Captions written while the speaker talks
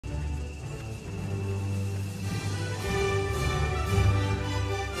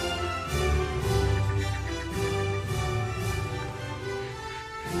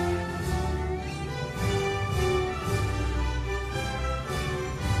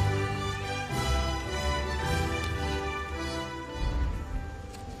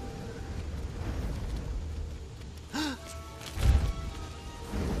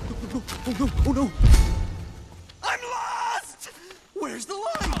Oh no, oh no! I'm lost! Where's the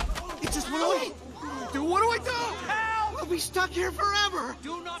line? It just went away. What do I do? Help! We'll be stuck here forever.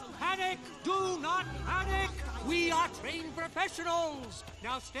 Do not panic! Do not panic! We are trained professionals!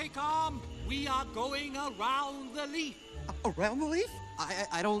 Now stay calm. We are going around the leaf. Around the leaf?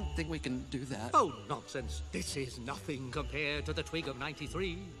 I don't think we can do that. Oh, nonsense. This is nothing compared to the twig of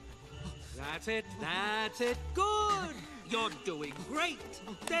 93. That's it. That's it. Good. You're doing great.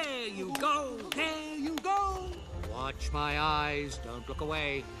 There you go. There you go. Watch my eyes. Don't look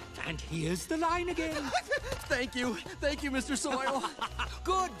away. And here's the line again. Thank you, Mr. Soil.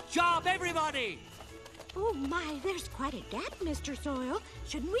 Good job, everybody. Oh, my, there's quite a gap, Mr. Soil.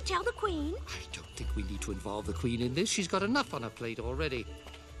 Shouldn't we tell the Queen? I don't think we need to involve the Queen in this. She's got enough on her plate already.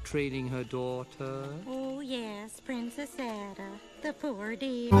 Training her daughter. Oh, yes, Princess Ada, the poor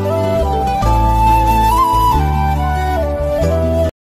dear.